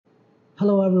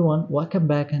Hello everyone, welcome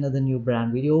back another new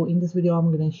brand video. In this video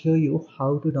I'm going to show you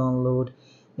how to download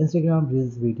Instagram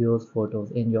Reels videos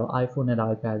photos in your iPhone and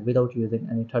iPad without using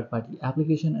any third-party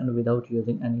application and without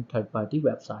using any third-party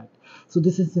website. So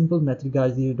this is simple method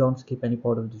guys. You don't skip any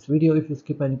part of this video. If you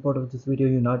skip any part of this video,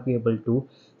 you'll not be able to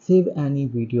save any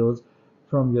videos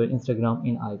from your Instagram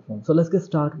in iPhone. So let's get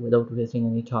started without wasting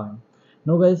any time.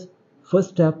 Now guys, first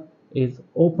step is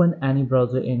open any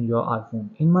browser in your iPhone.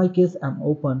 In my case, I'm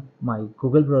open my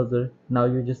Google browser. Now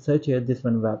you just search here this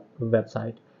one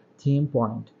website, theme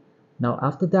point. Now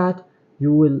after that,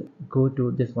 you will go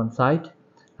to this one site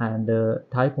and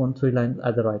type on three lines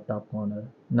at the right top corner.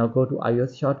 Now go to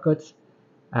iOS shortcuts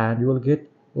and you will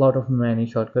get a lot of many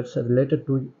shortcuts related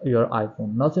to your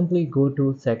iPhone. Now simply go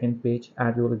to second page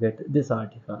and you will get this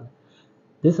article.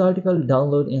 This article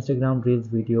download Instagram Reels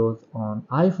videos on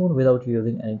iPhone without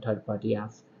using any third-party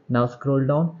apps. Now scroll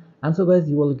down and so guys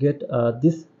you will get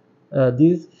these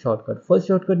shortcut. First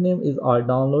shortcut name is R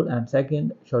download and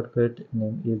second shortcut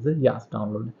name is Yas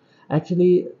download.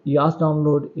 Actually Yas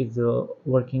download is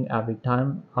working every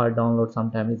time. R download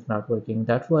sometimes is not working.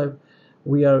 That's why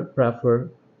we are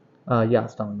prefer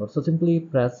Yas download. So simply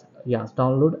press Yas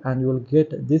download and you will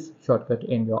get this shortcut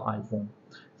in your iPhone.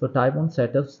 So type on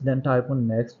setups, then type on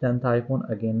next, then type on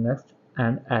again next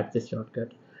and add this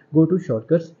shortcut. Go to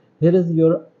shortcuts. Here is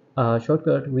your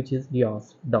shortcut which is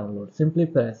Yas download. Simply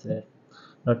press it.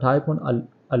 Now type on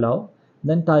allow,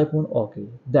 then type on OK.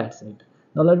 That's it.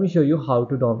 Now let me show you how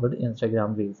to download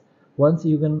Instagram Reels. Once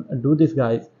you can do this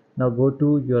guys, now go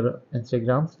to your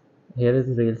Instagrams. Here is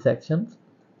Reel sections.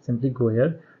 Simply go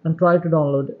here and try to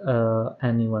download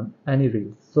any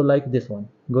reels. So like this one,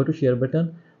 go to share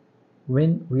button.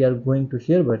 When we are going to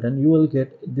share button, you will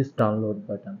get this download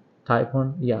button. Type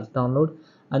on yes download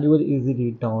and you will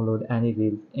easily download any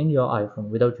reels in your iPhone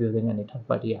without using any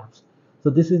third-party apps.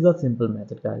 So this is a simple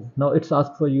method guys. Now it's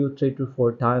asked for you 3 to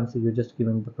 4 times, so you're just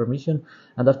giving the permission,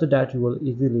 and after that you will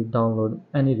easily download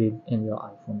any reel in your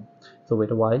iPhone. So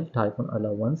wait a while, type on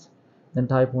allow once, then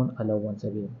type on allow once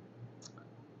again.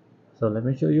 So let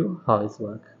me show you how it's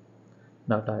work.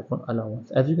 Now type on allow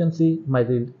once. As you can see, my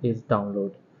reel is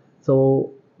download.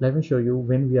 So let me show you.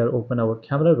 When we are open our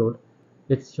camera roll,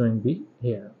 it's showing me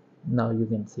here. Now you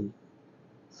can see.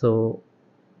 So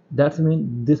that's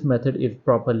mean this method is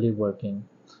properly working.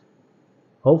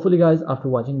 Hopefully guys, after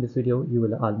watching this video you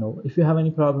will all know. If you have any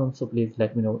problems, so please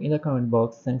let me know in the comment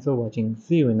box. Thanks for watching.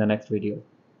 See you in the next video.